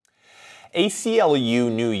ACLU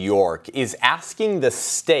New York is asking the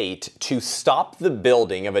state to stop the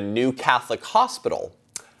building of a new Catholic hospital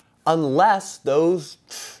unless those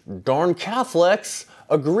darn Catholics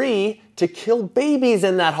agree to kill babies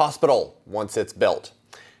in that hospital once it's built.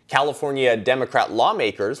 California Democrat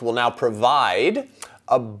lawmakers will now provide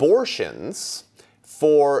abortions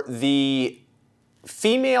for the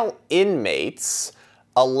female inmates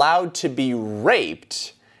allowed to be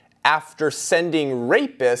raped after sending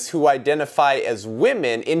rapists who identify as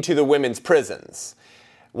women into the women's prisons.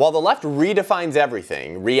 While the left redefines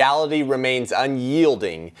everything, reality remains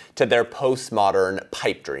unyielding to their postmodern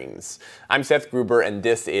pipe dreams. I'm Seth Gruber, and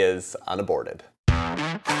this is Unaborted.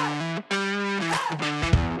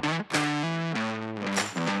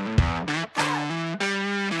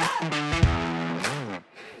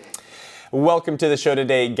 Welcome to the show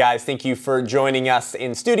today, guys. Thank you for joining us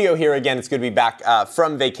in studio here again. It's good to be back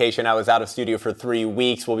from vacation. I was out of studio for 3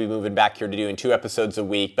 weeks. We'll be moving back here to doing 2 episodes a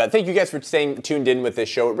week. But thank you guys for staying tuned in with this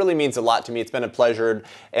show. It really means a lot to me. It's been a pleasure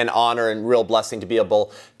and honor and real blessing to be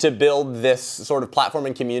able to build this sort of platform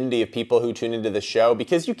and community of people who tune into the show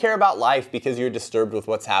because you care about life, because you're disturbed with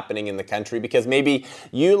what's happening in the country, because maybe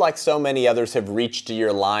you, like so many others, have reached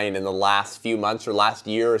your line in the last few months or last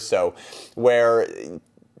year or so where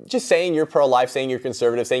just saying you're pro-life, saying you're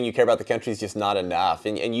conservative, saying you care about the country is just not enough.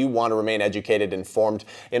 And you want to remain educated, informed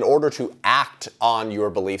in order to act on your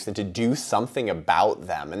beliefs and to do something about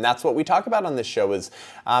them. And that's what we talk about on this show is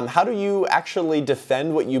how do you actually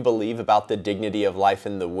defend what you believe about the dignity of life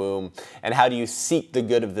in the womb? And how do you seek the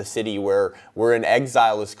good of the city where we're in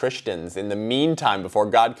exile as Christians in the meantime before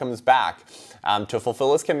God comes back to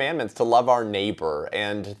fulfill his commandments, to love our neighbor.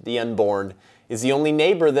 And the unborn is the only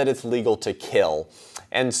neighbor that it's legal to kill.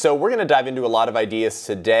 And so we're going to dive into a lot of ideas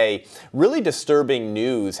today. Really disturbing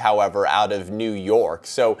news, however, out of New York.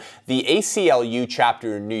 So the ACLU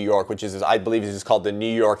chapter in New York, which is, I believe, is called the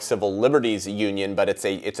New York Civil Liberties Union, but it's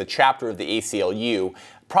a chapter of the ACLU,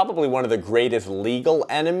 probably one of the greatest legal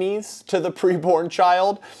enemies to the preborn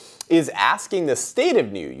child, is asking the state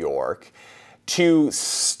of New York to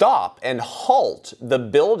stop and halt the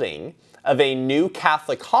building of a new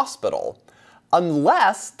Catholic hospital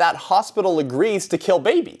unless that hospital agrees to kill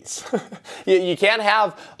babies. You can't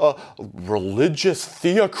have religious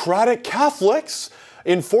theocratic Catholics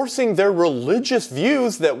enforcing their religious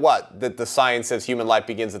views that the science says human life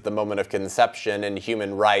begins at the moment of conception and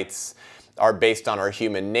human rights are based on our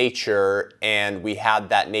human nature, and we had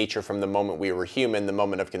that nature from the moment we were human, the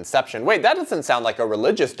moment of conception. Wait, that doesn't sound like a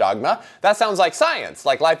religious dogma. That sounds like science,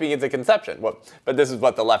 like life begins at conception. Well, but this is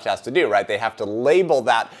what the left has to do, right? They have to label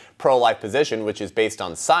that pro-life position, which is based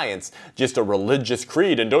on science, just a religious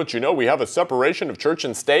creed. And don't you know we have a separation of church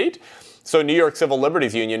and state? So New York Civil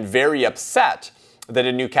Liberties Union, very upset that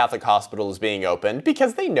a new Catholic hospital is being opened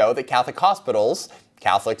because they know that Catholic hospitals,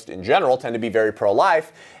 Catholics in general, tend to be very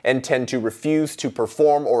pro-life and tend to refuse to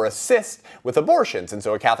perform or assist with abortions. And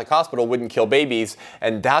so a Catholic hospital wouldn't kill babies,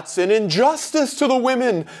 and that's an injustice to the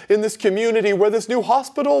women in this community where this new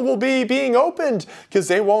hospital will be being opened because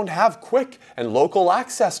they won't have quick and local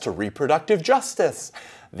access to reproductive justice.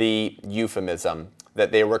 The euphemism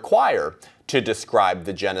that they require to describe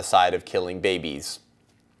the genocide of killing babies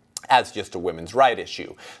as just a women's right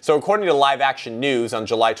issue. So according to Live Action News on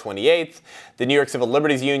July 28th, the New York Civil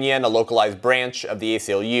Liberties Union, a localized branch of the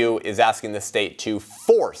ACLU, is asking the state to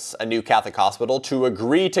force a new Catholic hospital to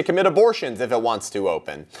agree to commit abortions if it wants to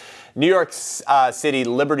open. New York City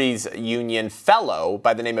Liberties Union fellow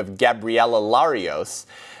by the name of Gabriela Larios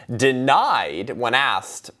denied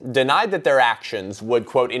that their actions would,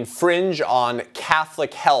 quote, infringe on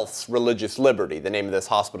Catholic Health's religious liberty, the name of this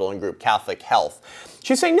hospital and group, Catholic Health.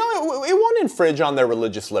 She's saying, no, it won't infringe on their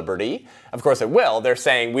religious liberty. Of course it will. They're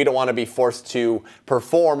saying we don't want to be forced to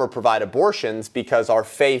perform or provide abortions because our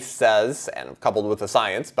faith says, and coupled with the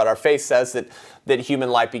science, but our faith says that human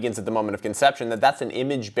life begins at the moment of conception, that's an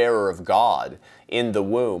image bearer of God in the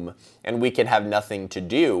womb, and we can have nothing to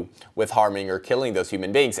do with harming or killing those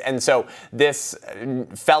human beings. And so this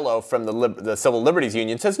fellow from the Civil Liberties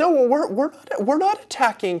Union says, no, we're not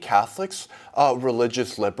attacking Catholics'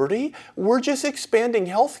 religious liberty. We're just expanding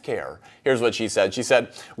health care. Here's what she said. She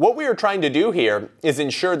said, what we are trying to do here is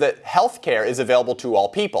ensure that health care is available to all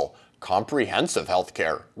people. Comprehensive health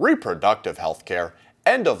care, reproductive health care,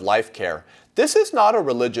 end-of-life care. This is not a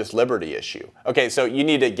religious liberty issue. Okay, so you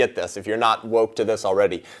need to get this. If you're not woke to this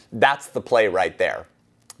already, that's the play right there.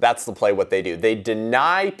 That's the play what they do. They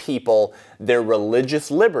deny people their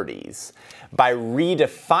religious liberties by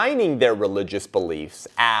redefining their religious beliefs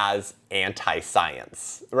as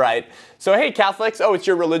anti-science, right? So, hey, Catholics, it's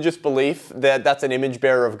your religious belief that that's an image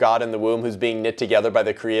bearer of God in the womb who's being knit together by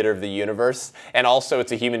the creator of the universe, and also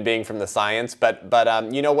it's a human being from the science, but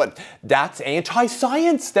you know what? That's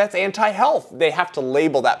anti-science, that's anti-health. They have to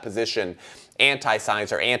label that position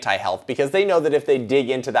anti-science or anti-health because they know that if they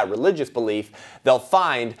dig into that religious belief, they'll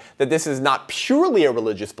find that this is not purely a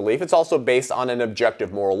religious belief, it's also based on an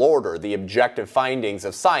objective moral order, the objective findings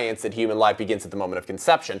of science that human life begins at the moment of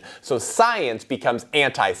conception. So science becomes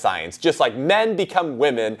anti-science, just like men become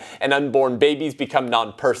women and unborn babies become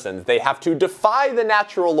non-persons. They have to defy the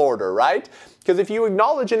natural order, right? Because if you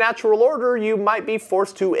acknowledge a natural order, you might be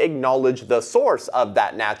forced to acknowledge the source of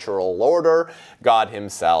that natural order, God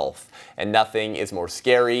himself. And nothing is more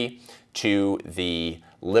scary to the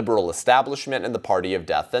liberal establishment and the party of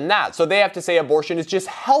death than that. So they have to say abortion is just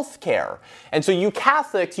health care. And so you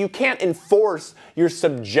Catholics, you can't enforce your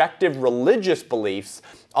subjective religious beliefs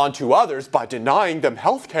onto others by denying them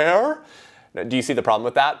health care. Do you see the problem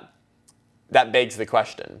with that? That begs the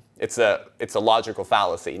question. It's a logical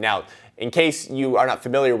fallacy. Now, in case you are not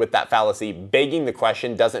familiar with that fallacy, begging the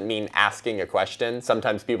question doesn't mean asking a question.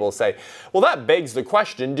 Sometimes people say, well, that begs the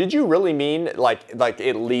question. Did you really mean like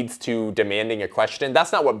it leads to demanding a question?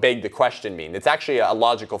 That's not what beg the question means. It's actually a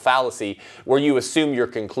logical fallacy where you assume your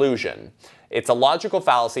conclusion. It's a logical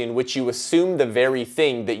fallacy in which you assume the very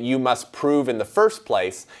thing that you must prove in the first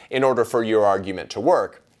place in order for your argument to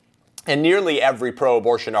work. And nearly every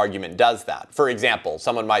pro-abortion argument does that. For example,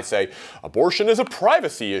 someone might say, abortion is a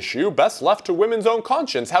privacy issue, best left to women's own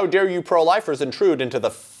conscience. How dare you pro-lifers intrude into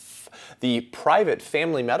the private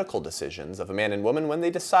family medical decisions of a man and woman when they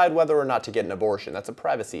decide whether or not to get an abortion? That's a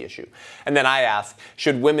privacy issue. And then I ask,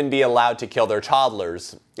 should women be allowed to kill their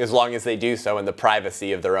toddlers as long as they do so in the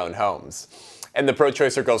privacy of their own homes? And the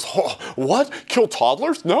pro-choicer goes, oh, what? Kill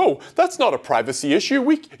toddlers? No, that's not a privacy issue.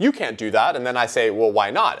 You can't do that. And then I say, well, why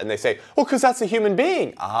not? And they say, well, because that's a human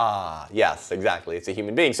being. Ah, yes, exactly. It's a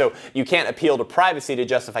human being. So you can't appeal to privacy to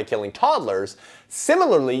justify killing toddlers.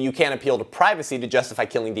 Similarly, you can't appeal to privacy to justify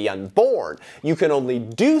killing the unborn. You can only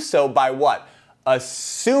do so by what?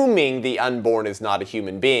 Assuming the unborn is not a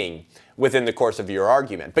human being within the course of your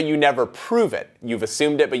argument, but you never prove it. You've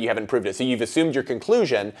assumed it, but you haven't proved it. So you've assumed your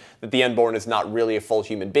conclusion that the unborn is not really a full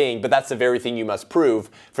human being, but that's the very thing you must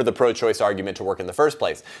prove for the pro-choice argument to work in the first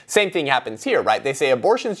place. Same thing happens here, right? They say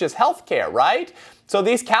abortion is just health care, right? So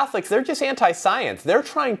these Catholics, they're just anti-science. They're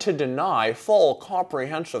trying to deny full,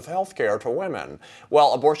 comprehensive health care to women.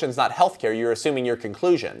 Well, abortion's not health care. You're assuming your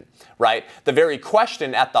conclusion, right? The very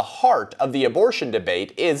question at the heart of the abortion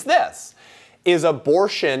debate is this: is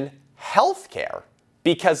abortion health care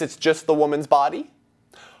because it's just the woman's body?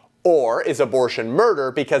 Or is abortion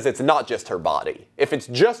murder because it's not just her body? If it's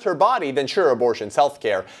just her body, then sure, abortion's health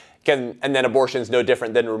care, and then abortion's no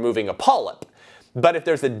different than removing a polyp. But if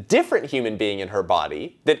there's a different human being in her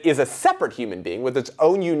body that is a separate human being with its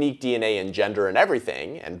own unique DNA and gender and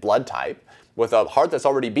everything, and blood type, with a heart that's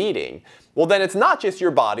already beating, well, then it's not just your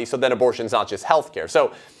body, so then abortion's not just health care.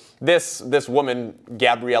 So this woman,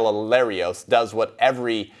 Gabriela Larios, does what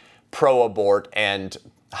every pro-abort and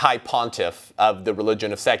high pontiff of the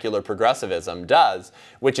religion of secular progressivism does,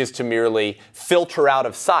 which is to merely filter out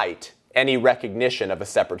of sight any recognition of a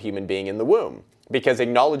separate human being in the womb. Because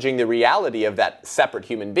acknowledging the reality of that separate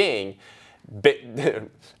human being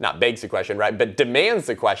not begs the question, right, but demands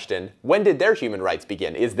the question, when did their human rights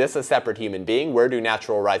begin? Is this a separate human being? Where do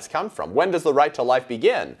natural rights come from? When does the right to life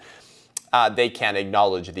begin? They can't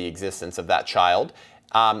acknowledge the existence of that child,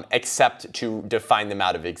 except to define them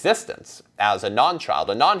out of existence as a non-child,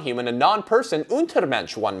 a non-human, a non-person,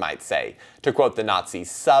 Untermensch, one might say, to quote the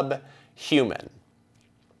Nazis, subhuman.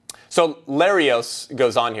 So Larios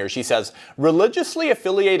goes on here. She says, religiously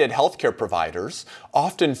affiliated healthcare providers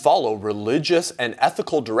often follow religious and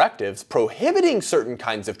ethical directives prohibiting certain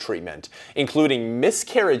kinds of treatment, including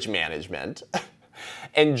miscarriage management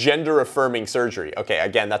and gender-affirming surgery. Okay,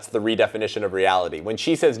 again, that's the redefinition of reality. When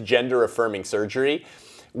she says gender-affirming surgery,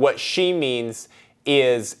 what she means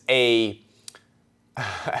is a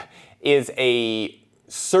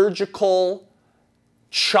surgical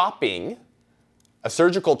chopping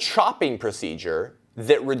procedure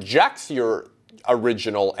that rejects your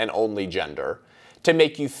original and only gender to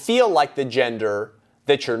make you feel like the gender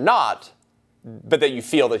that you're not but that you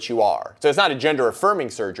feel that you are. So it's not a gender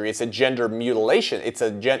affirming surgery, it's a gender mutilation. It's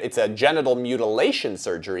a genital mutilation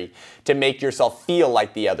surgery to make yourself feel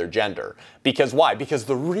like the other gender. Because why? Because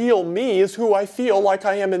the real me is who I feel like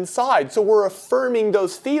I am inside. So we're affirming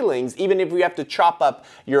those feelings, even if we have to chop up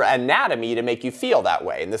your anatomy to make you feel that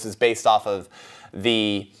way. And this is based off of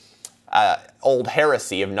the old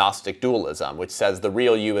heresy of Gnostic dualism, which says the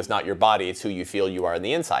real you is not your body, it's who you feel you are on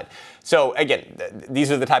the inside. So again,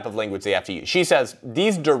 these are the type of language they have to use. She says,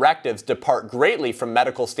 these directives depart greatly from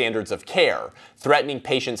medical standards of care, threatening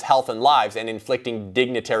patients' health and lives and inflicting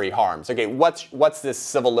dignitary harms. Okay, what's this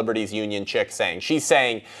civil liberties union chick saying? She's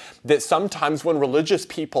saying that sometimes when religious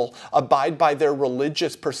people abide by their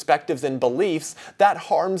religious perspectives and beliefs, that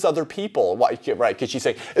harms other people. Why? Right, because she's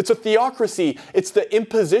saying it's a theocracy, it's the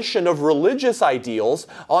imposition of religious ideals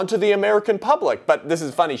onto the American public. But this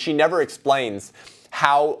is funny, she never explains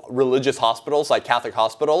how religious hospitals, like Catholic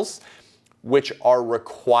hospitals, which are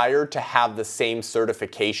required to have the same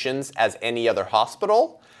certifications as any other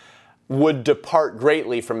hospital, would depart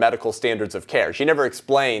greatly from medical standards of care. She never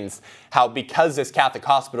explains how, because this Catholic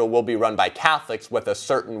hospital will be run by Catholics with a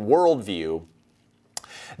certain worldview,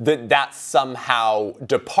 that somehow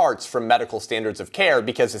departs from medical standards of care,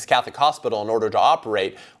 because this Catholic hospital, in order to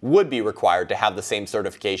operate, would be required to have the same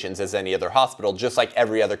certifications as any other hospital, just like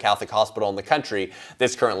every other Catholic hospital in the country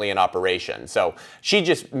that's currently in operation. So she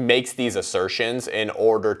just makes these assertions in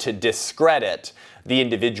order to discredit the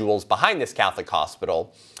individuals behind this Catholic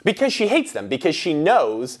hospital, because she hates them, because she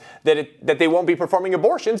knows that they won't be performing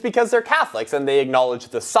abortions because they're Catholics and they acknowledge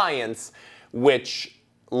the science, which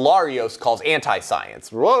Larios calls anti-science.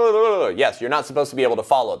 Yes, you're not supposed to be able to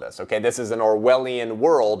follow this, okay? This is an Orwellian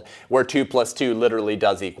world where 2 + 2 literally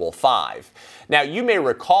does equal 5. Now, you may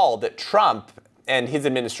recall that Trump and his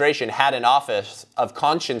administration had an Office of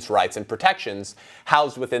Conscience Rights and Protections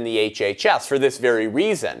housed within the HHS for this very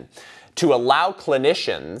reason, to allow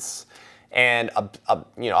clinicians and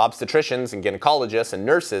obstetricians and gynecologists and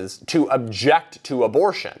nurses to object to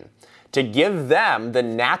abortion, to give them the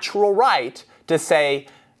natural right to say,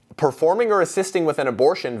 performing or assisting with an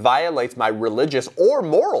abortion violates my religious or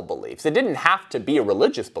moral beliefs. It didn't have to be a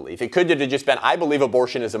religious belief. It could have just been, I believe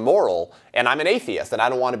abortion is immoral, and I'm an atheist, and I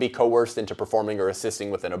don't want to be coerced into performing or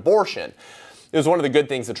assisting with an abortion. It was one of the good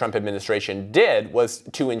things the Trump administration did, was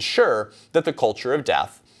to ensure that the culture of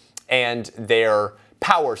death and their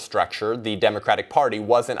power structure, the Democratic Party,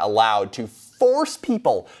 wasn't allowed to force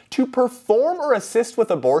people to perform or assist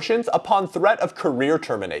with abortions upon threat of career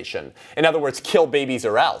termination. In other words, kill babies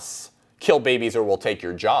or else. Kill babies or we'll take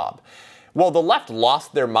your job. Well, the left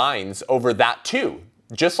lost their minds over that too,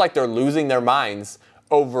 just like they're losing their minds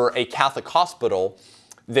over a Catholic hospital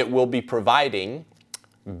that will be providing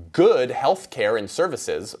good health care and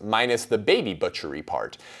services, minus the baby butchery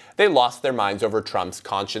part. They lost their minds over Trump's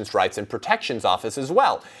Conscience Rights and Protections Office as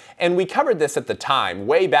well. And we covered this at the time,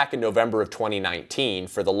 way back in November of 2019,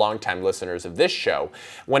 for the longtime listeners of this show,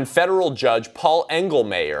 when federal judge Paul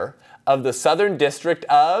Engelmayer of the Southern District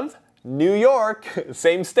of New York,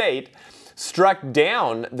 same state, struck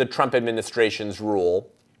down the Trump administration's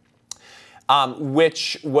rule,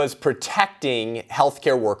 which was protecting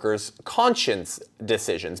healthcare workers' conscience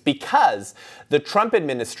decisions, because the Trump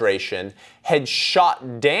administration had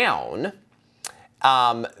shot down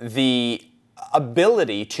the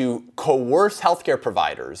ability to coerce healthcare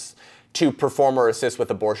providers to perform or assist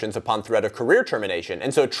with abortions upon threat of career termination.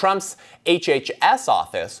 And so Trump's HHS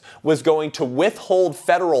office was going to withhold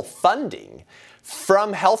federal funding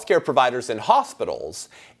from healthcare providers and hospitals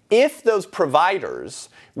if those providers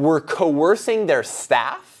were coercing their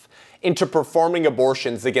staff into performing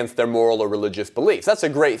abortions against their moral or religious beliefs. That's a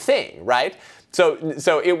great thing, right?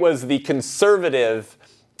 So it was the conservative,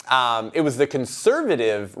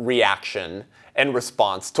 reaction and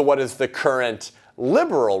response to what is the current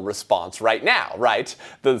liberal response right now, right?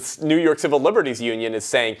 The New York Civil Liberties Union is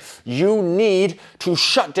saying, you need to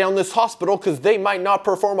shut down this hospital because they might not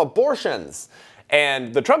perform abortions.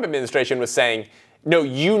 And the Trump administration was saying, no,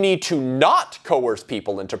 you need to not coerce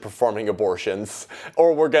people into performing abortions,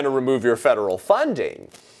 or we're going to remove your federal funding.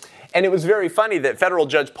 And it was very funny that federal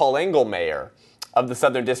judge Paul Engelmayer of the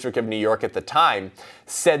Southern District of New York at the time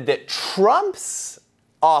said that Trump's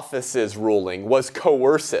office's ruling was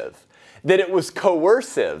coercive, that it was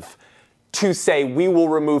coercive to say we will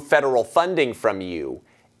remove federal funding from you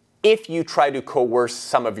if you try to coerce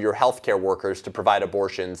some of your healthcare workers to provide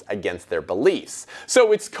abortions against their beliefs.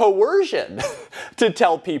 So it's coercion to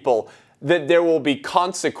tell people that there will be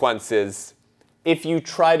consequences if you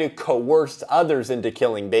try to coerce others into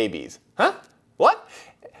killing babies. Huh? What?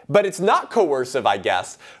 But it's not coercive, I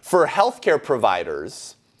guess, for healthcare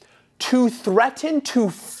providers to threaten to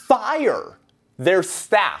fire their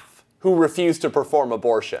staff who refuse to perform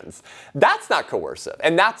abortions. That's not coercive.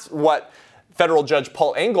 And that's what federal judge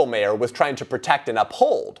Paul Engelmayer was trying to protect and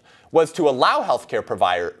uphold, was to allow healthcare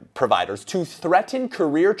providers to threaten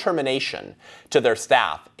career termination to their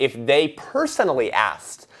staff if they personally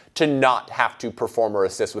asked to not have to perform or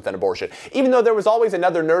assist with an abortion, even though there was always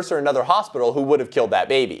another nurse or another hospital who would have killed that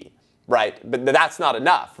baby, right? But that's not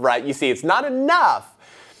enough, right? You see, it's not enough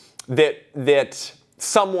that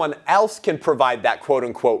someone else can provide that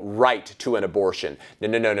quote-unquote right to an abortion.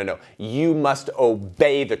 No. You must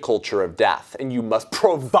obey the culture of death, and you must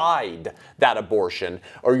provide that abortion,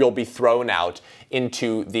 or you'll be thrown out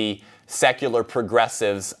into the secular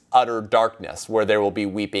progressives' utter darkness, where there will be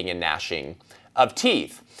weeping and gnashing of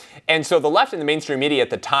teeth. And so the left and the mainstream media at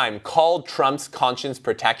the time called Trump's Conscience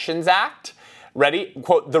Protections Act, ready?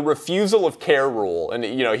 Quote, the refusal of care rule. And,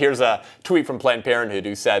 here's a tweet from Planned Parenthood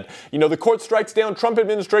who said, the court strikes down Trump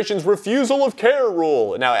administration's refusal of care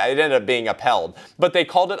rule. Now, it ended up being upheld, but they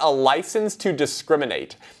called it a license to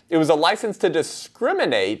discriminate. It was a license to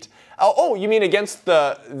discriminate. Oh, you mean against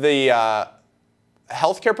the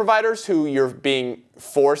healthcare providers who you're being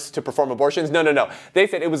forced to perform abortions? No. They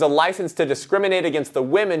said it was a license to discriminate against the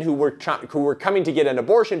women who were coming to get an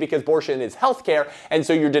abortion because abortion is healthcare, and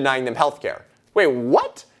so you're denying them healthcare. Wait,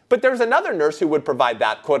 what? But there's another nurse who would provide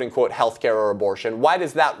that quote-unquote healthcare or abortion. Why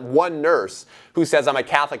does that one nurse who says, I'm a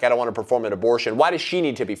Catholic, I don't want to perform an abortion, why does she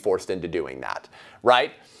need to be forced into doing that,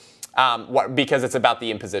 right? Because it's about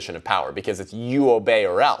the imposition of power, because it's you obey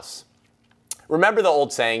or else. Remember the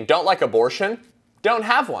old saying, don't like abortion? Don't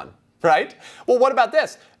have one, right? Well, what about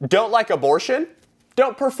this? Don't like abortion?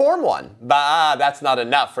 Don't perform one. Bah, that's not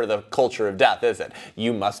enough for the culture of death, is it?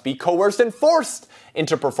 You must be coerced and forced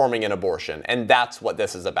into performing an abortion. And that's what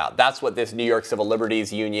this is about. That's what this New York Civil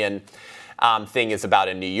Liberties Union thing is about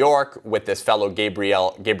in New York with this fellow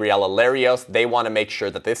Gabriela Larios. They want to make sure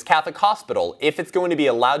that this Catholic hospital, if it's going to be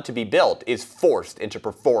allowed to be built, is forced into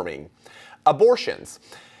performing abortions.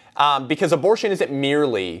 Because abortion isn't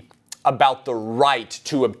merely about the right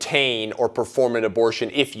to obtain or perform an abortion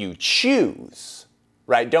if you choose,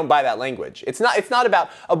 right? Don't buy that language. It's not about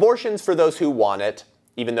abortions for those who want it,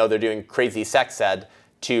 even though they're doing crazy sex ed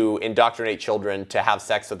to indoctrinate children to have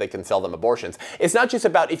sex so they can sell them abortions. It's not just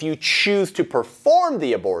about if you choose to perform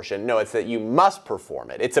the abortion. No, it's that you must perform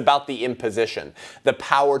it. It's about the imposition, the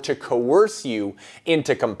power to coerce you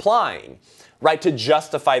into complying, right? To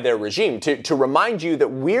justify their regime, to remind you that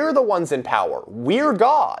we're the ones in power. We're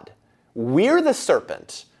God. We're the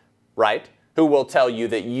serpent, right, who will tell you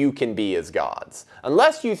that you can be as gods.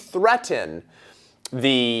 Unless you threaten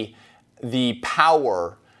the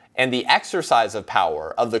power and the exercise of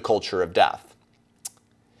power of the culture of death.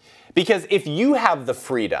 Because if you have the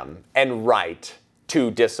freedom and right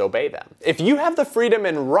to disobey them, if you have the freedom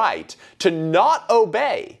and right to not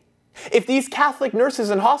obey, if these Catholic nurses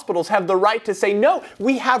and hospitals have the right to say, no,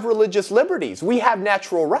 we have religious liberties, we have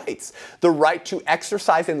natural rights, the right to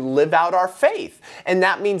exercise and live out our faith, and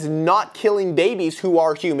that means not killing babies who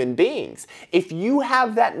are human beings. If you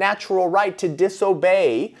have that natural right to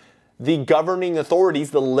disobey the governing authorities,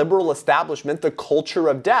 the liberal establishment, the culture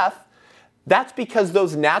of death, that's because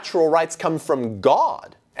those natural rights come from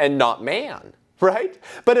God and not man. Right?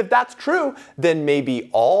 But if that's true, then maybe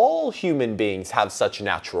all human beings have such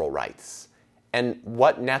natural rights. And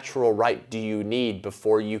what natural right do you need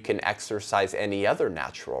before you can exercise any other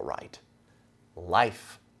natural right?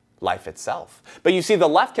 Life. Life itself. But you see, the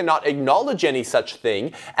left cannot acknowledge any such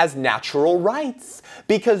thing as natural rights,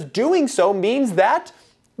 because doing so means that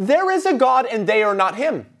there is a God and they are not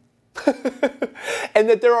him. And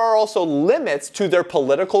that there are also limits to their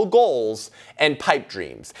political goals and pipe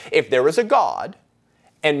dreams. If there is a God,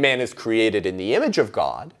 and man is created in the image of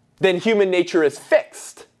God, then human nature is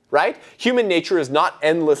fixed, right? Human nature is not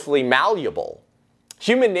endlessly malleable.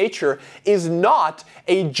 Human nature is not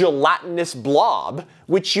a gelatinous blob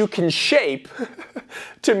which you can shape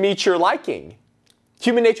to meet your liking.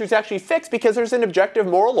 Human nature is actually fixed because there's an objective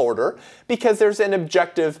moral order, because there's an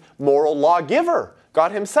objective moral lawgiver,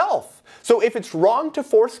 God himself. So if it's wrong to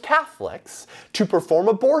force Catholics to perform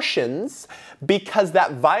abortions because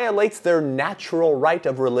that violates their natural right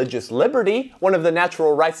of religious liberty, one of the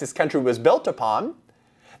natural rights this country was built upon,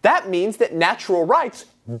 that means that natural rights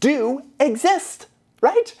do exist,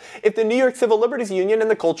 right? If the New York Civil Liberties Union and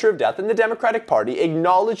the Culture of Death and the Democratic Party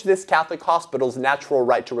acknowledge this Catholic hospital's natural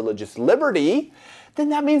right to religious liberty, then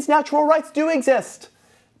that means natural rights do exist.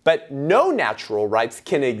 But no natural rights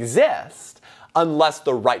can exist unless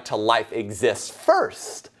the right to life exists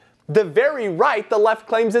first. The very right the left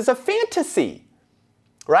claims is a fantasy,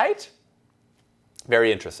 right?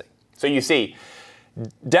 Very interesting. So you see,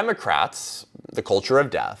 Democrats, the culture of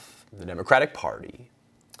death, the Democratic Party,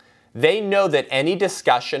 they know that any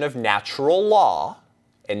discussion of natural law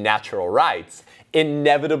and natural rights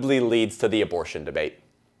inevitably leads to the abortion debate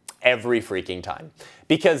every freaking time.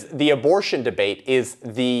 Because the abortion debate is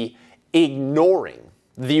the ignoring,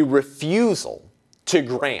 the refusal to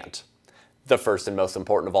grant the first and most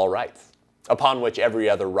important of all rights, upon which every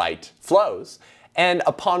other right flows, and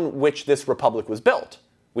upon which this republic was built.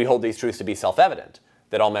 We hold these truths to be self-evident,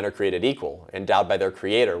 that all men are created equal, endowed by their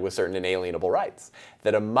Creator with certain inalienable rights,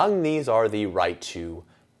 that among these are the right to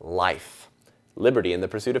life, liberty, and the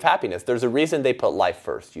pursuit of happiness. There's a reason they put life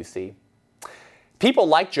first, you see. People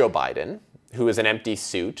like Joe Biden, who is an empty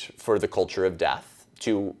suit for the culture of death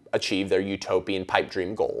to achieve their utopian pipe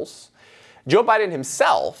dream goals. Joe Biden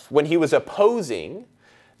himself, when he was opposing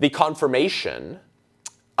the confirmation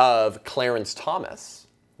of Clarence Thomas,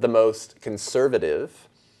 the most conservative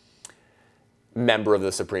member of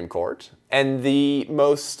the Supreme Court and the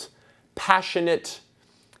most passionate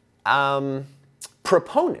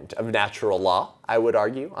proponent of natural law, I would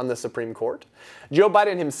argue, on the Supreme Court. Joe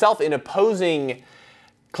Biden himself, in opposing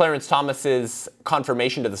Clarence Thomas's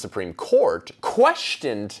confirmation to the Supreme Court,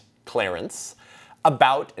 questioned Clarence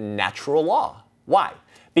about natural law. Why?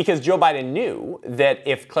 Because Joe Biden knew that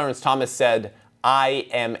if Clarence Thomas said, "I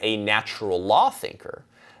am a natural law thinker,"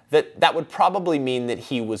 that would probably mean that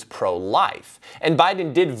he was pro-life. And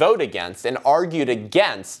Biden did vote against and argued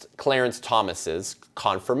against Clarence Thomas's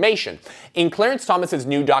confirmation. In Clarence Thomas's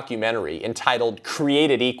new documentary entitled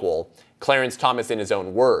Created Equal, Clarence Thomas in his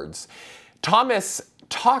own words, Thomas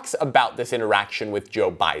talks about this interaction with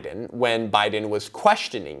Joe Biden when Biden was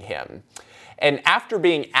questioning him. And after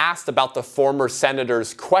being asked about the former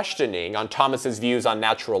senator's questioning on Thomas's views on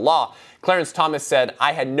natural law, Clarence Thomas said,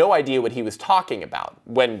 "I had no idea what he was talking about,"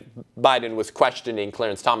 when Biden was questioning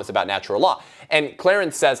Clarence Thomas about natural law. And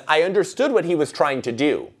Clarence says, "I understood what he was trying to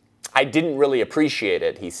do. I didn't really appreciate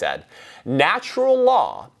it," he said. "Natural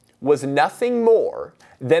law was nothing more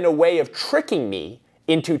than a way of tricking me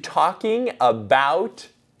into talking about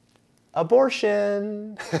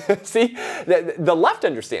abortion." See, the left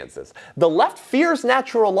understands this. The left fears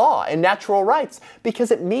natural law and natural rights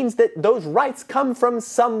because it means that those rights come from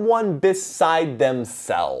someone beside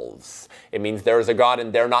themselves. It means there is a God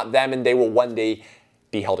and they're not them, and they will one day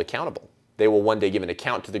be held accountable. They will one day give an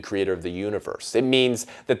account to the Creator of the universe. It means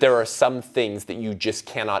that there are some things that you just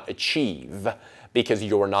cannot achieve because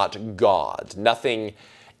you're not God. Nothing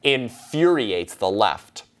infuriates the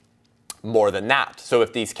left more than that. So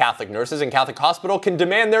if these Catholic nurses in Catholic hospital can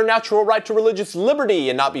demand their natural right to religious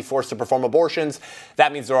liberty and not be forced to perform abortions,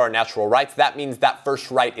 that means there are natural rights. That means that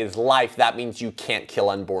first right is life. That means you can't kill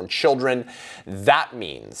unborn children. That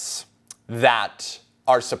means that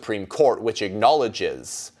our Supreme Court, which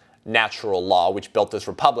acknowledges natural law, which built this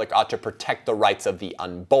republic, ought to protect the rights of the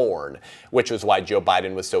unborn, which was why Joe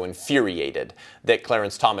Biden was so infuriated that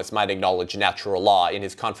Clarence Thomas might acknowledge natural law in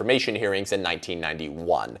his confirmation hearings in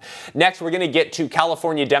 1991. Next, we're going to get to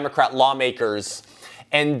California Democrat lawmakers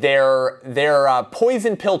and their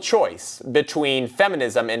poison pill choice between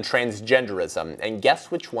feminism and transgenderism. And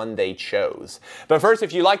guess which one they chose. But first,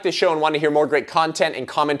 if you like this show and want to hear more great content and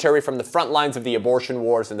commentary from the front lines of the abortion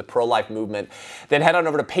wars and the pro-life movement, then head on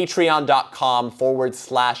over to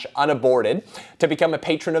patreon.com/unaborted to become a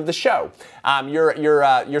patron of the show.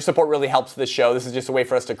 Your support really helps the show. This is just a way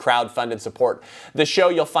for us to crowdfund and support the show.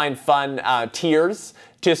 You'll find fun tiers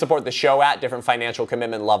to support the show at different financial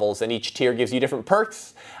commitment levels, and each tier gives you different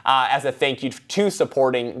perks as a thank you to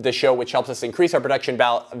supporting the show, which helps us increase our production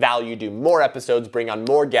value, do more episodes, bring on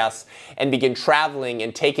more guests, and begin traveling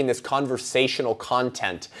and taking this conversational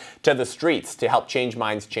content to the streets to help change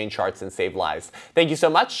minds, change hearts, and save lives. Thank you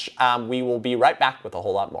so much. We will be right back with a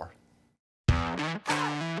whole lot more.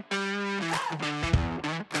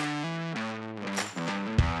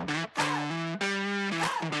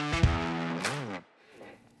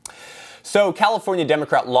 So California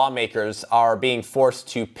Democrat lawmakers are being forced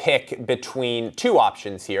to pick between two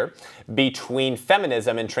options here, between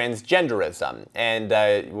feminism and transgenderism. And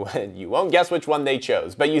you won't guess which one they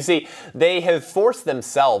chose. But you see, they have forced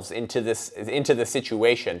themselves into this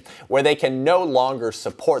situation where they can no longer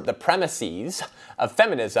support the premises of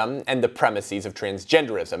feminism and the premises of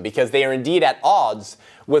transgenderism because they are indeed at odds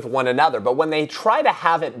with one another. But when they try to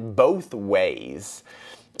have it both ways,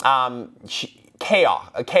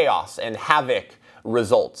 chaos and havoc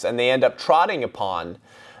results, and they end up trotting upon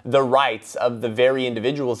the rights of the very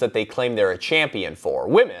individuals that they claim they're a champion for.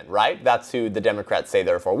 Women, right? That's who the Democrats say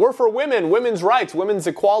they're for. We're for women, women's rights, women's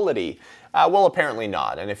equality. Well, apparently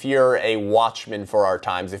not. And if you're a watchman for our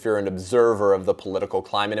times, if you're an observer of the political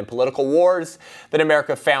climate and political wars that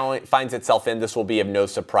America finds itself in, this will be of no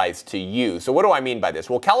surprise to you. So what do I mean by this?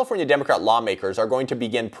 Well, California Democrat lawmakers are going to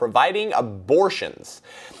begin providing abortions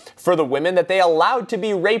for the women that they allowed to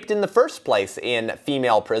be raped in the first place in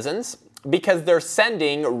female prisons, because they're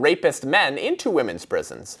sending rapist men into women's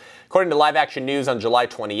prisons. According to Live Action News on July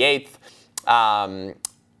 28th,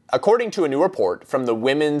 according to a new report from the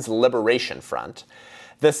Women's Liberation Front,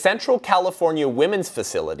 the Central California Women's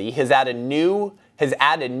Facility has added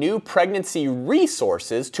new pregnancy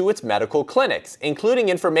resources to its medical clinics, including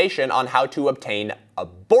information on how to obtain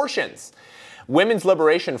abortions. Women's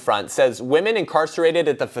Liberation Front says women incarcerated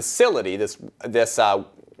at the facility, this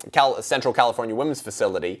Central California Women's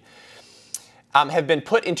Facility, have been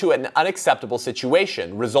put into an unacceptable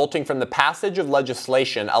situation, resulting from the passage of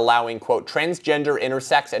legislation allowing, quote, transgender,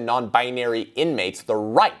 intersex, and non-binary inmates the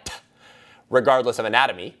right, regardless of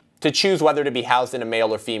anatomy, to choose whether to be housed in a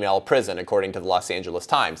male or female prison, according to the Los Angeles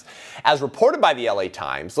Times. As reported by the LA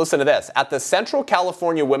Times, listen to this, at the Central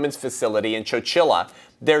California Women's Facility in Chowchilla,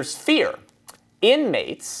 there's fear.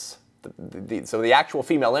 Inmates, so the actual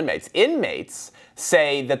female inmates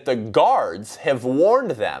say that the guards have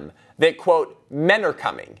warned them that, quote, men are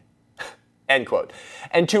coming, end quote,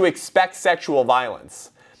 and to expect sexual violence.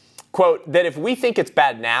 Quote, that if we think it's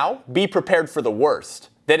bad now, be prepared for the worst,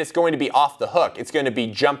 that it's going to be off the hook, it's going to be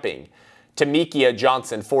jumping. Tamikia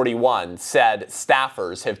Johnson, 41, said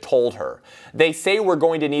staffers have told her. They say we're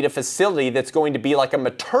going to need a facility that's going to be like a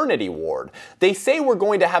maternity ward. They say we're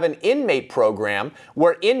going to have an inmate program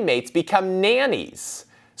where inmates become nannies.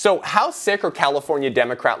 So how sick are California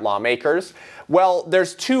Democrat lawmakers? Well,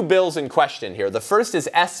 there's two bills in question here. The first is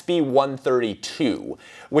SB 132,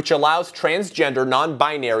 which allows transgender,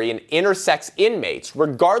 non-binary, and intersex inmates,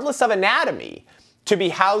 regardless of anatomy, to be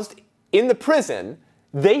housed in the prison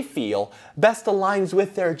they feel best aligns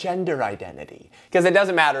with their gender identity. Because it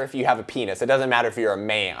doesn't matter if you have a penis, it doesn't matter if you're a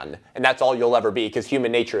man, and that's all you'll ever be, because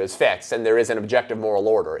human nature is fixed and there is an objective moral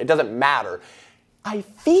order. It doesn't matter. I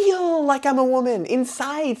feel like I'm a woman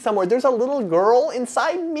inside somewhere. There's a little girl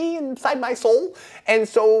inside me, inside my soul. And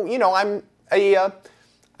so, I'm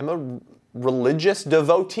a religious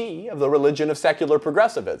devotee of the religion of secular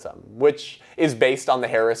progressivism, which is based on the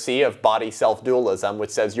heresy of body self-dualism,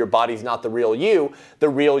 which says your body's not the real you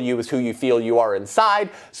is who you feel you are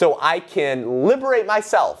inside, so I can liberate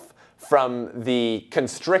myself from the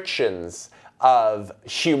constrictions of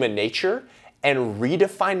human nature and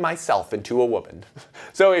redefine myself into a woman.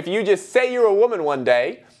 So if you just say you're a woman one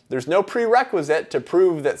day, there's no prerequisite to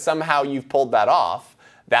prove that somehow you've pulled that off,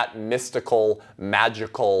 that mystical,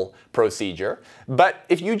 magical procedure. But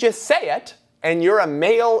if you just say it, and you're a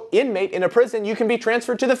male inmate in a prison, you can be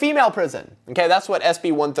transferred to the female prison. Okay, that's what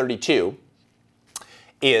SB 132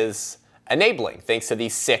 is enabling, thanks to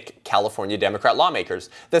these sick California Democrat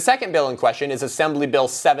lawmakers. The second bill in question is Assembly Bill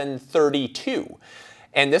 732.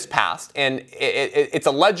 And this passed, and it's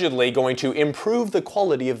allegedly going to improve the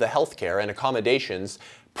quality of the health care and accommodations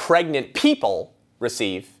pregnant people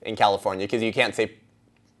receive in California, because you can't say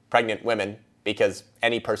pregnant women, because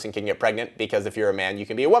any person can get pregnant, because if you're a man, you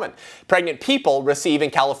can be a woman. Pregnant people receive in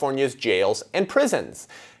California's jails and prisons.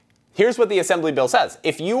 Here's what the Assembly bill says.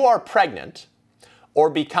 If you are pregnant or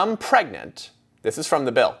become pregnant, this is from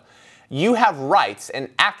the bill, you have rights and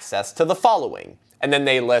access to the following. And then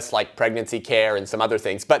they list like pregnancy care and some other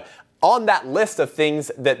things. But on that list of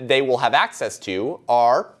things that they will have access to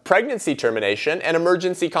are pregnancy termination and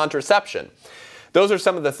emergency contraception. Those are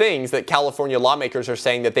some of the things that California lawmakers are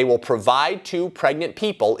saying that they will provide to pregnant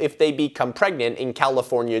people if they become pregnant in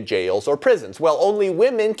California jails or prisons. Well, only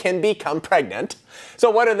women can become pregnant.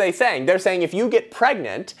 So what are they saying? They're saying if you get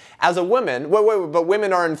pregnant as a woman, but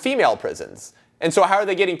women are in female prisons. And so how are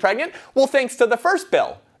they getting pregnant? Well, thanks to the first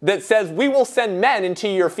bill that says we will send men into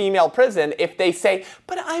your female prison if they say,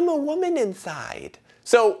 but I'm a woman inside.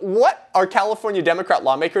 So what are California Democrat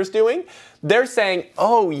lawmakers doing? They're saying,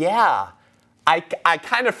 oh yeah, I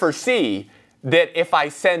kind of foresee that if I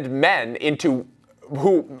send men into,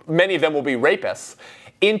 who many of them will be rapists,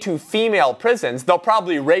 into female prisons, they'll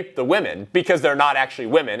probably rape the women because they're not actually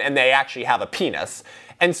women and they actually have a penis.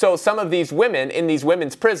 And so some of these women in these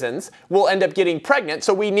women's prisons will end up getting pregnant.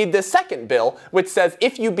 So we need this second bill, which says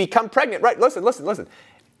if you become pregnant, right, listen.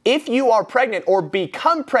 If you are pregnant or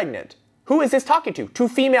become pregnant, who is this talking to? To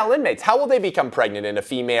female inmates. How will they become pregnant in a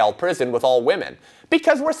female prison with all women?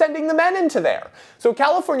 Because we're sending the men into there. So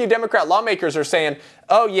California Democrat lawmakers are saying,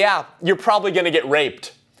 oh yeah, you're probably going to get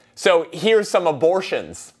raped. So here's some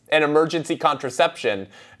abortions and emergency contraception,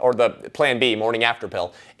 or the Plan B, morning after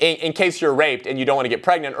pill, in case you're raped and you don't want to get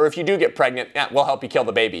pregnant, or if you do get pregnant, we'll help you kill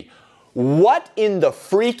the baby. What in the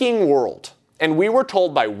freaking world? And we were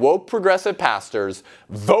told by woke progressive pastors,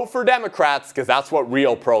 vote for Democrats because that's what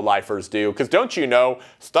real pro-lifers do. Because don't you know,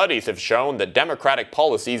 studies have shown that Democratic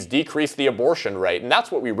policies decrease the abortion rate. And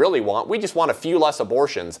that's what we really want. We just want a few less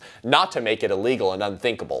abortions, not to make it illegal and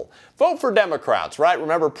unthinkable. Vote for Democrats, right?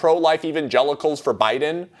 Remember pro-life evangelicals for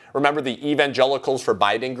Biden? Remember the evangelicals for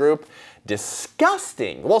Biden group?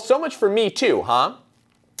 Disgusting. Well, so much for Me Too, huh?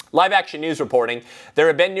 Live Action News reporting, there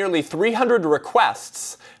have been nearly 300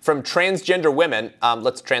 requests from transgender women,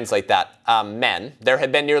 let's translate that, men. There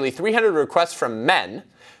have been nearly 300 requests from men,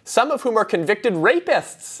 some of whom are convicted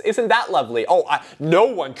rapists. Isn't that lovely? No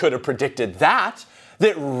one could have predicted that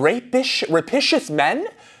rapacious men,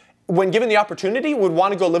 when given the opportunity, would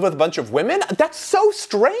want to go live with a bunch of women? That's so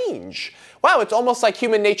strange. Wow, it's almost like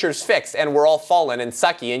human nature's fixed and we're all fallen and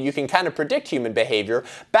sucky, and you can kind of predict human behavior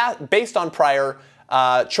based on prior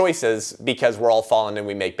choices because we're all fallen and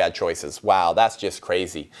we make bad choices. Wow, that's just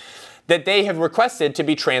crazy. That they have requested to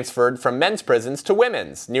be transferred from men's prisons to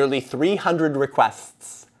women's. Nearly 300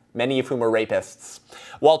 requests, many of whom are rapists.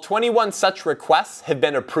 While 21 such requests have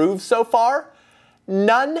been approved so far,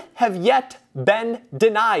 none have yet been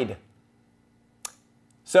denied.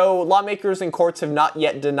 So lawmakers and courts have not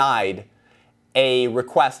yet denied a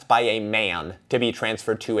request by a man to be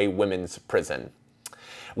transferred to a women's prison.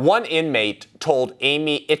 One inmate told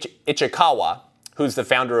Amy Ichikawa, who's the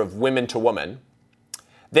founder of Women to Woman,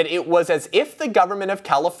 that it was as if the government of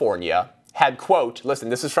California had, quote, listen,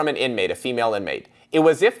 this is from an inmate, a female inmate. It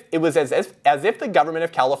was as if the government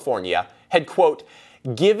of California had, quote,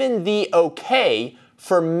 given the okay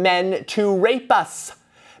for men to rape us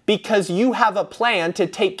because you have a plan to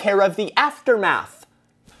take care of the aftermath.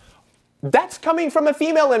 That's coming from a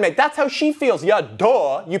female inmate. That's how she feels. Yeah,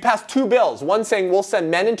 duh. You passed two bills. One saying we'll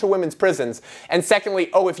send men into women's prisons. And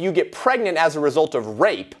secondly, if you get pregnant as a result of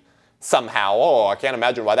rape somehow, I can't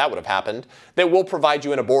imagine why that would have happened, that we'll provide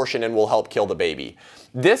you an abortion and we'll help kill the baby.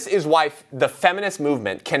 This is why the feminist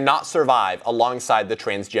movement cannot survive alongside the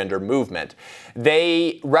transgender movement.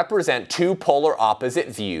 They represent two polar opposite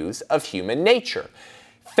views of human nature.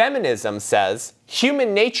 Feminism says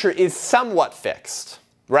human nature is somewhat fixed.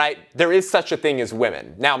 Right? There is such a thing as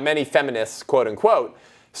women. Now, many feminists, quote unquote,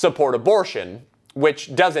 support abortion,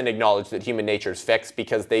 which doesn't acknowledge that human nature is fixed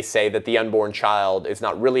because they say that the unborn child is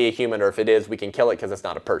not really a human, or if it is, we can kill it because it's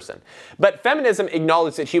not a person. But feminism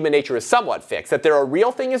acknowledges that human nature is somewhat fixed, that there are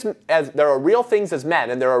real things as men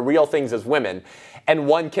and there are real things as women, and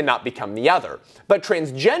one cannot become the other. But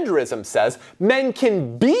transgenderism says men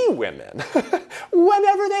can be women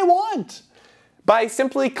whenever they want, by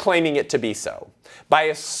simply claiming it to be so, by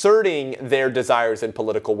asserting their desires and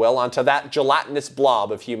political will onto that gelatinous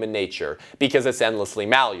blob of human nature because it's endlessly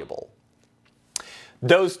malleable.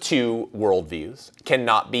 Those two worldviews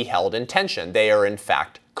cannot be held in tension. They are in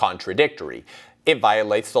fact contradictory. It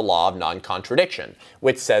violates the law of non-contradiction,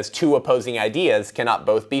 which says two opposing ideas cannot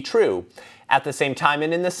both be true at the same time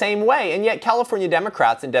and in the same way. And yet California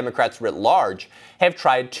Democrats and Democrats writ large have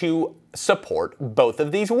tried to support both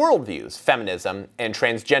of these worldviews, feminism and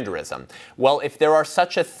transgenderism. Well, if there are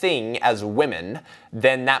such a thing as women,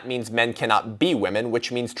 then that means men cannot be women,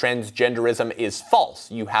 which means transgenderism is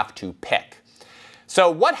false. You have to pick.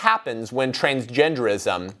 So what happens when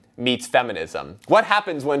transgenderism meets feminism? What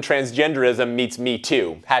happens when transgenderism meets Me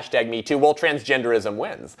Too? Hashtag Me Too. Well, transgenderism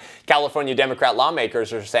wins. California Democrat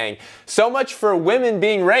lawmakers are saying, so much for women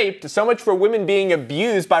being raped, so much for women being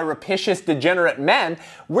abused by rapacious, degenerate men.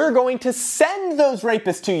 We're going to send those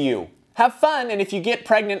rapists to you. Have fun, and if you get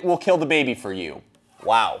pregnant, we'll kill the baby for you.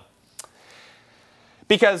 Wow.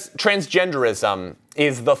 Because transgenderism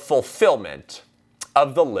is the fulfillment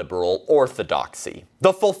of the liberal orthodoxy.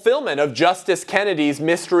 The fulfillment of Justice Kennedy's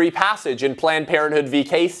mystery passage in Planned Parenthood v.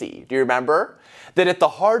 Casey. Do you remember? That at the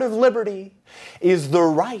heart of liberty is the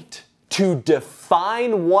right to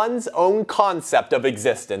define one's own concept of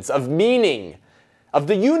existence, of meaning, of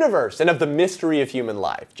the universe, and of the mystery of human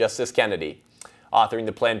life. Justice Kennedy, authoring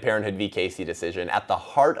the Planned Parenthood v. Casey decision, at the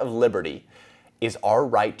heart of liberty is our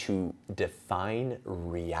right to define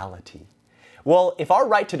reality. Well, if our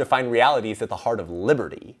right to define reality is at the heart of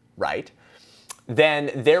liberty, right,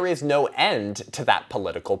 then there is no end to that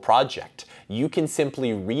political project. You can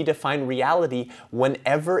simply redefine reality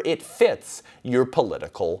whenever it fits your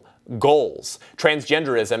political goals.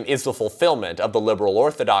 Transgenderism is the fulfillment of the liberal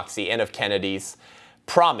orthodoxy and of Kennedy's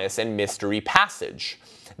promise and mystery passage.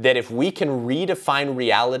 that if we can redefine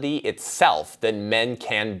reality itself, then men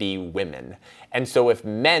can be women. And so if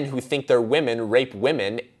men who think they're women rape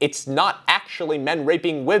women, it's not actually men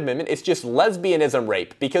raping women, it's just lesbianism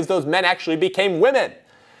rape, because those men actually became women.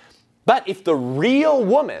 But if the real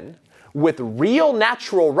woman with real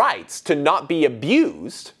natural rights to not be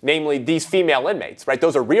abused, namely these female inmates, right?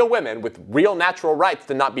 Those are real women with real natural rights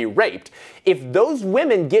to not be raped. If those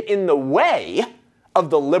women get in the way of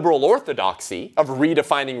the liberal orthodoxy of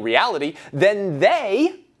redefining reality, then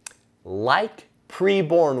they, like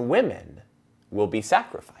preborn women, will be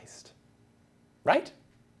sacrificed, right?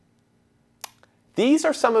 These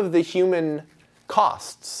are some of the human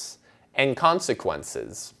costs and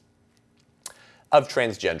consequences of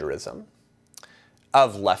transgenderism,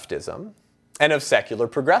 of leftism, and of secular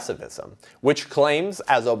progressivism, which claims,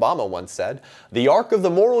 as Obama once said, the arc of the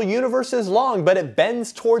moral universe is long, but it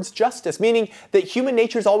bends towards justice, meaning that human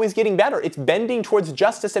nature is always getting better. It's bending towards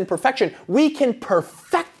justice and perfection. We can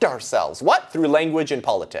perfect ourselves. What? Through language and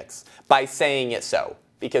politics, by saying it so,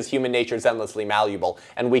 because human nature is endlessly malleable,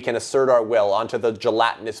 and we can assert our will onto the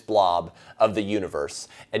gelatinous blob of the universe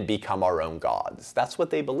and become our own gods. That's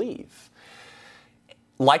what they believe.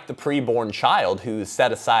 Like the preborn child who's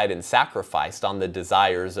set aside and sacrificed on the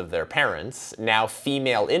desires of their parents, now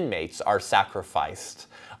female inmates are sacrificed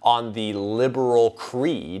on the liberal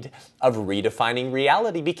creed of redefining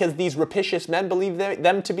reality, because these rapacious men believe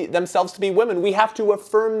themselves to be women. We have to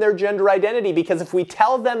affirm their gender identity, because if we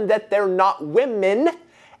tell them that they're not women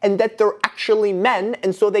and that they're actually men,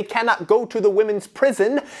 and so they cannot go to the women's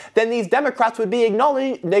prison, then these Democrats would be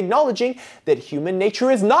acknowledging that human nature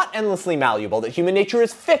is not endlessly malleable, that human nature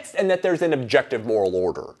is fixed, and that there's an objective moral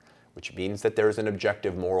order, which means that there's an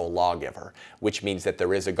objective moral lawgiver, which means that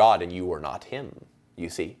there is a God and you are not him, you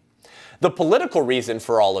see. The political reason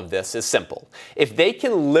for all of this is simple. If they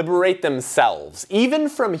can liberate themselves, even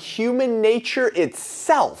from human nature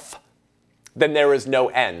itself, then there is no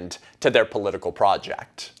end to their political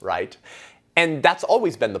project, right? And that's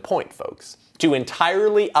always been the point, folks, to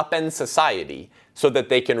entirely upend society so that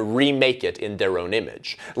they can remake it in their own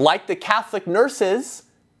image. Like the Catholic nurses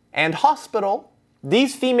and hospital,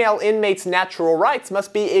 these female inmates' natural rights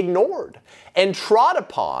must be ignored and trod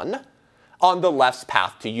upon on the left's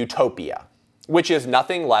path to utopia, which is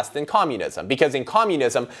nothing less than communism. Because in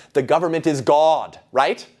communism, the government is God,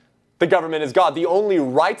 right? The government is God. The only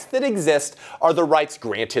rights that exist are the rights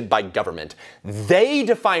granted by government. They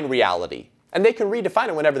define reality, and they can redefine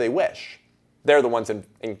it whenever they wish. They're the ones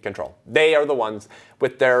in control. They are the ones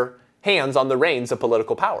with their hands on the reins of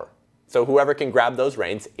political power. So whoever can grab those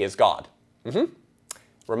reins is God.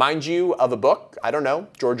 Remind you of a book, I don't know,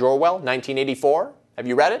 George Orwell, 1984. Have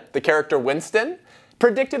you read it? The character Winston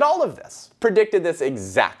predicted all of this, predicted this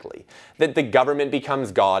exactly, that the government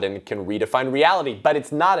becomes God and can redefine reality. But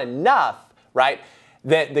it's not enough, right,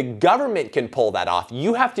 that the government can pull that off.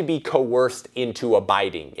 You have to be coerced into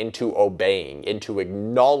abiding, into obeying, into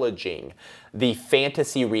acknowledging the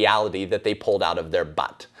fantasy reality that they pulled out of their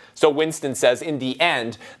butt. So Winston says, in the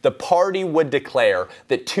end, the party would declare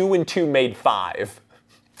that 2 and 2 made 5.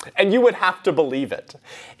 And you would have to believe it.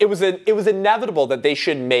 It was inevitable that they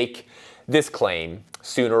should make this claim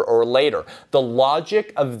sooner or later. The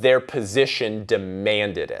logic of their position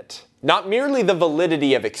demanded it. Not merely the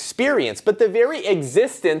validity of experience, but the very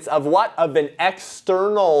existence of what? Of an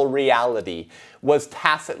external reality was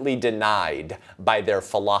tacitly denied by their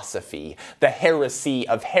philosophy. The heresy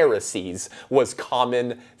of heresies was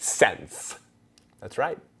common sense. That's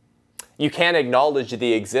right. You can't acknowledge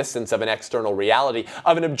the existence of an external reality,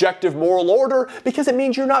 of an objective moral order, because it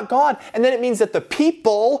means you're not God. And then it means that the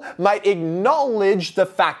people might acknowledge the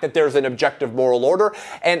fact that there's an objective moral order,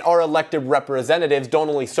 and our elected representatives don't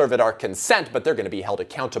only serve at our consent, but they're going to be held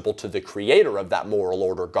accountable to the creator of that moral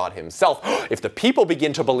order, God himself. If the people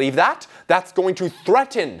begin to believe that, that's going to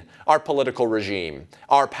threaten our political regime,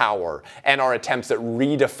 our power, and our attempts at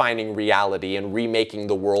redefining reality and remaking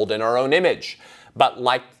the world in our own image. But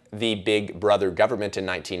like the big brother government in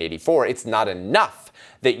 1984, it's not enough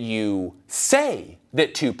that you say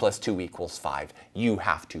that 2 + 2 = 5. You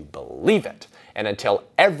have to believe it. And until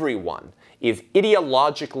everyone is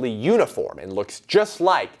ideologically uniform and looks just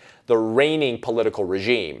like the reigning political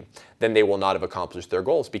regime, then they will not have accomplished their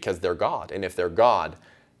goals, because they're God. And if they're God,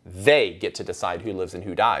 they get to decide who lives and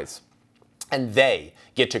who dies. And they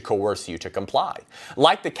get to coerce you to comply.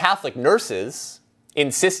 Like the Catholic nurses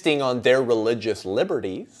insisting on their religious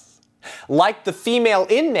liberties, like the female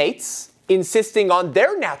inmates insisting on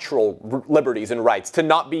their natural liberties and rights to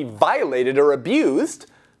not be violated or abused,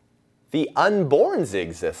 the unborn's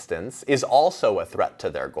existence is also a threat to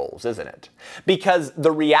their goals, isn't it? Because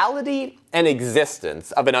the reality and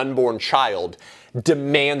existence of an unborn child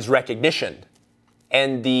demands recognition.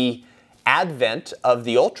 And the advent of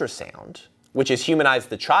the ultrasound, which has humanized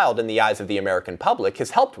the child in the eyes of the American public,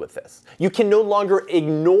 has helped with this. You can no longer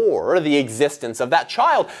ignore the existence of that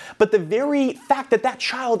child, but the very fact that that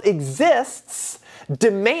child exists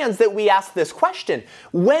demands that we ask this question: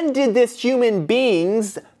 when did this human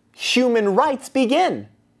being's human rights begin?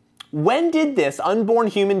 When did this unborn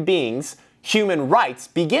human being's human rights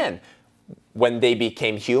begin? When they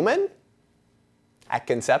became human? At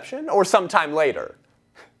conception? Or sometime later?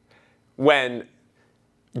 When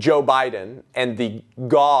Joe Biden and the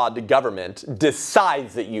God government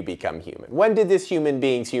decides that you become human? When did this human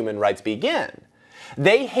being's human rights begin?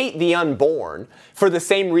 They hate the unborn for the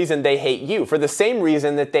same reason they hate you, for the same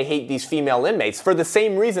reason that they hate these female inmates, for the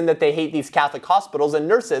same reason that they hate these Catholic hospitals and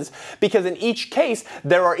nurses, because in each case,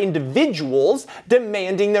 there are individuals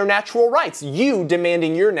demanding their natural rights. You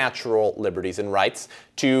demanding your natural liberties and rights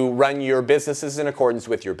to run your businesses in accordance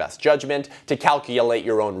with your best judgment, to calculate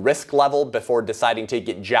your own risk level before deciding to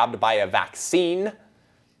get jabbed by a vaccine,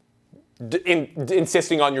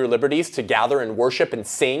 insisting on your liberties to gather and worship and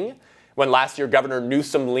sing. When last year Governor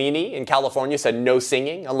Newsom Leaney in California said no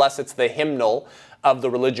singing unless it's the hymnal of the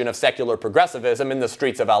religion of secular progressivism in the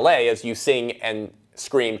streets of LA as you sing and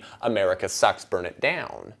scream, "America sucks, burn it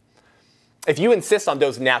down." If you insist on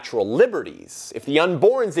those natural liberties, if the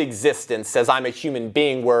unborn's existence says I'm a human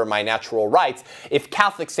being, where are my natural rights? If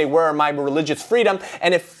Catholics say where are my religious freedom?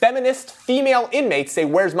 And if feminist female inmates say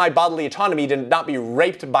where's my bodily autonomy to not be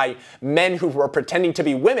raped by men who are pretending to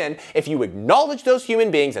be women, if you acknowledge those human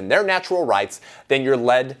beings and their natural rights, then you're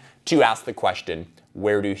led to ask the question,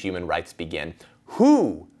 where do human rights begin?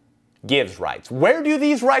 Who gives rights? Where do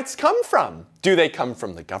these rights come from? Do they come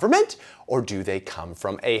from the government, or do they come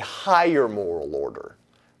from a higher moral order?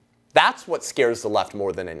 That's what scares the left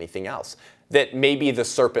more than anything else. That maybe the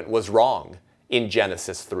serpent was wrong in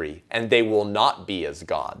Genesis 3, and they will not be as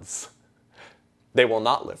gods. They will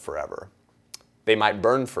not live forever. They might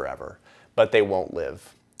burn forever, but they won't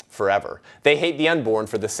live forever. They hate the unborn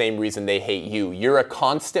for the same reason they hate you. You're a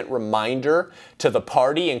constant reminder to the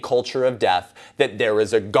party and culture of death that there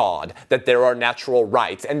is a God, that there are natural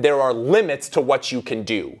rights, and there are limits to what you can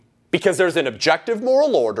do. Because there's an objective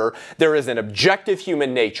moral order, there is an objective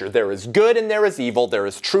human nature. There is good and there is evil, there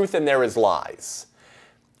is truth and there is lies.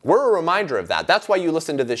 We're a reminder of that. That's why you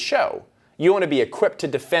listen to this show. You want to be equipped to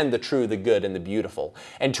defend the true, the good, and the beautiful,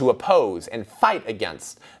 and to oppose and fight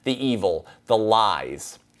against the evil, the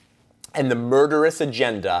lies, and the murderous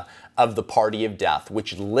agenda of the party of death,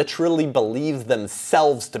 which literally believes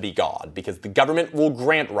themselves to be God, because the government will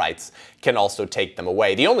grant rights, can also take them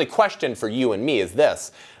away. The only question for you and me is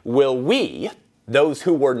this: will we, those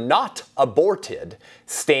who were not aborted,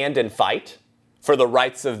 stand and fight for the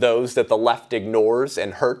rights of those that the left ignores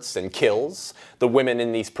and hurts and kills? The women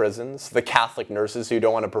in these prisons, the Catholic nurses who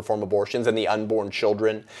don't want to perform abortions, and the unborn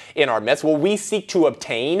children in our midst. Will we seek to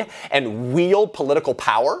obtain and wield political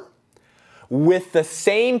power with the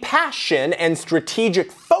same passion and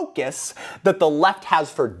strategic focus that the left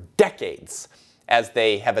has for decades, as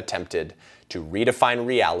they have attempted to redefine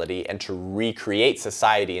reality and to recreate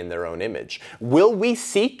society in their own image? Will we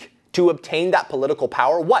seek to obtain that political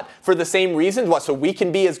power? What? For the same reasons? What? So we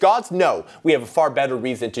can be as gods? No. We have a far better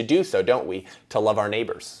reason to do so, don't we? To love our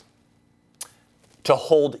neighbors, to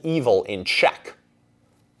hold evil in check,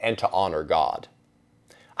 and to honor God.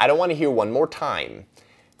 I don't want to hear one more time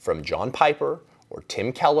from John Piper or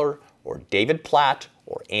Tim Keller or David Platt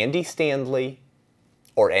or Andy Stanley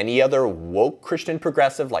or any other woke Christian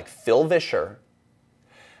progressive like Phil Vischer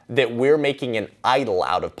that we're making an idol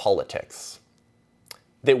out of politics,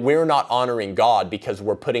 that we're not honoring God because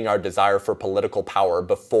we're putting our desire for political power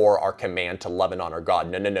before our command to love and honor God.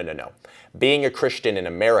 No. Being a Christian in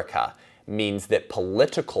America means that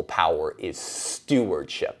political power is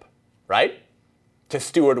stewardship, right? To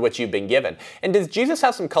steward what you've been given. And does Jesus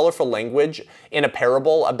have some colorful language in a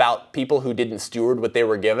parable about people who didn't steward what they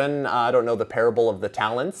were given? I don't know, the parable of the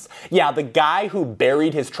talents. Yeah, the guy who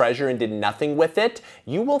buried his treasure and did nothing with it.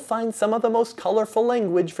 You will find some of the most colorful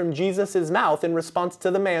language from Jesus' mouth in response to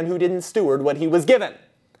the man who didn't steward what he was given.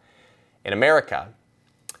 In America,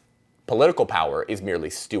 political power is merely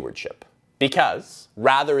stewardship. Because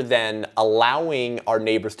rather than allowing our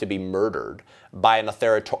neighbors to be murdered by an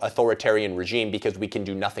authoritarian regime because we can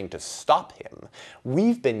do nothing to stop him,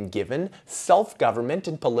 We've been given self-government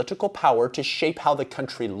and political power to shape how the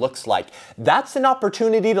country looks like. That's an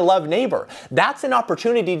opportunity to love neighbor. That's an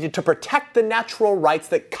opportunity to protect the natural rights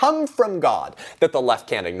that come from God that the left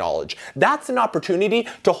can't acknowledge. That's an opportunity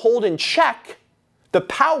to hold in check the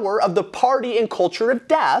power of the party and culture of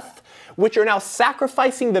death, which are now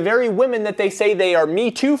sacrificing the very women that they say they are Me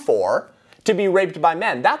Too for, to be raped by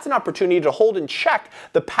men. That's an opportunity to hold in check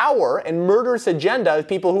the power and murderous agenda of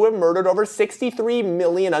people who have murdered over 63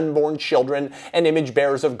 million unborn children and image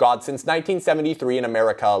bearers of God since 1973 in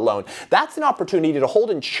America alone. That's an opportunity to hold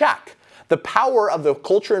in check the power of the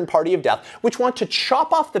culture and party of death, which want to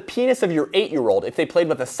chop off the penis of your 8-year-old if they played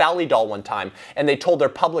with a Sally doll one time and they told their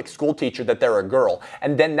public school teacher that they're a girl.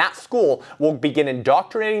 And then that school will begin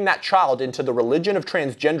indoctrinating that child into the religion of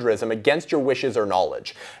transgenderism against your wishes or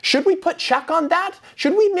knowledge. Should we put check on that?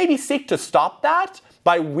 Should we maybe seek to stop that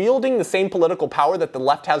by wielding the same political power that the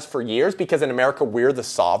left has for years, because in America we're the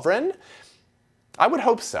sovereign? I would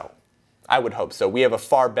hope so. I would hope so. We have a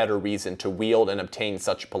far better reason to wield and obtain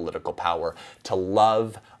such political power, to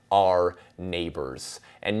love our neighbors.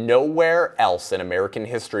 And nowhere else in American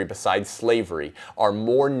history besides slavery are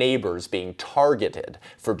more neighbors being targeted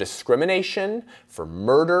for discrimination, for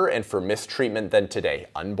murder, and for mistreatment than today.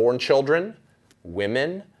 Unborn children,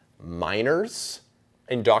 women, minors,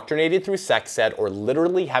 indoctrinated through sex ed, or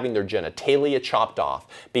literally having their genitalia chopped off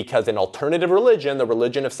because an alternative religion, the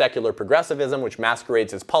religion of secular progressivism, which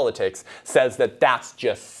masquerades as politics, says that that's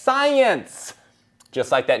just science.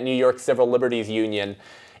 Just like that New York Civil Liberties Union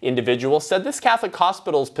individual said this Catholic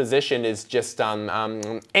hospital's position is just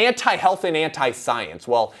anti-health and anti-science.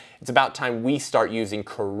 Well, it's about time we start using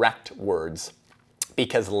correct words,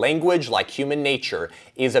 because language, like human nature,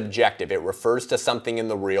 is objective. It refers to something in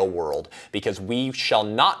the real world, because we shall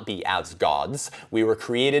not be as gods. We were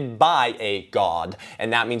created by a God,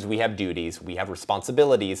 and that means we have duties, we have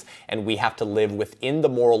responsibilities, and we have to live within the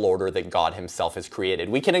moral order that God himself has created.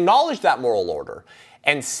 We can acknowledge that moral order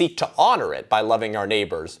and seek to honor it by loving our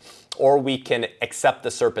neighbors, or we can accept the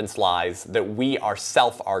serpent's lies that we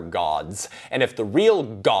ourselves are gods. And if the real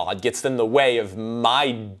God gets in the way of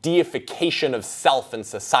my deification of self and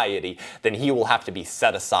society, then he will have to be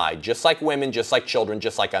set aside, just like women, just like children,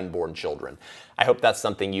 just like unborn children. I hope that's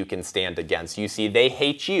something you can stand against. You see, they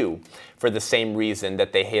hate you for the same reason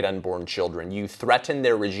that they hate unborn children. You threaten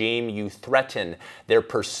their regime, you threaten their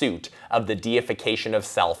pursuit of the deification of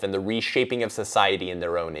self and the reshaping of society in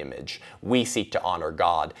their own image. We seek to honor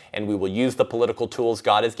God, and we will use the political tools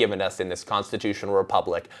God has given us in this constitutional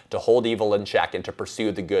republic to hold evil in check and to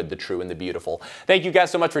pursue the good, the true, and the beautiful. Thank you guys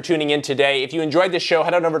so much for tuning in today. If you enjoyed this show,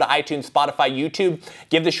 head on over to iTunes, Spotify, YouTube.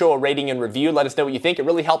 Give the show a rating and review. Let us know what you think. It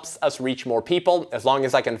really helps us reach more people. As long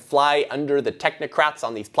as I can fly under the technocrats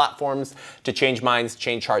on these platforms to change minds,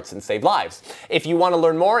 change hearts, and save lives. If you want to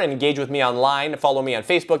learn more and engage with me online, follow me on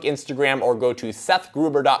Facebook, Instagram, or go to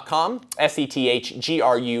SethGruber.com,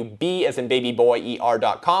 SethGrub, as in baby boy,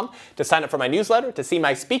 ER.com, to sign up for my newsletter, to see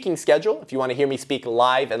my speaking schedule if you want to hear me speak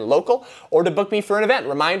live and local, or to book me for an event.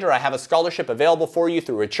 Reminder, I have a scholarship available for you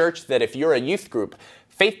through a church that if you're a youth group,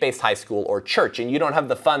 faith-based high school or church, and you don't have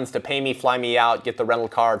the funds to pay me, fly me out, get the rental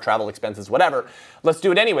car, travel expenses, whatever, let's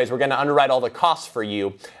do it anyways. We're going to underwrite all the costs for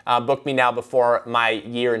you. Book me now before my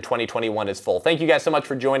year in 2021 is full. Thank you guys so much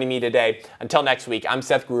for joining me today. Until next week, I'm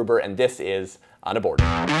Seth Gruber, and this is Unaborted.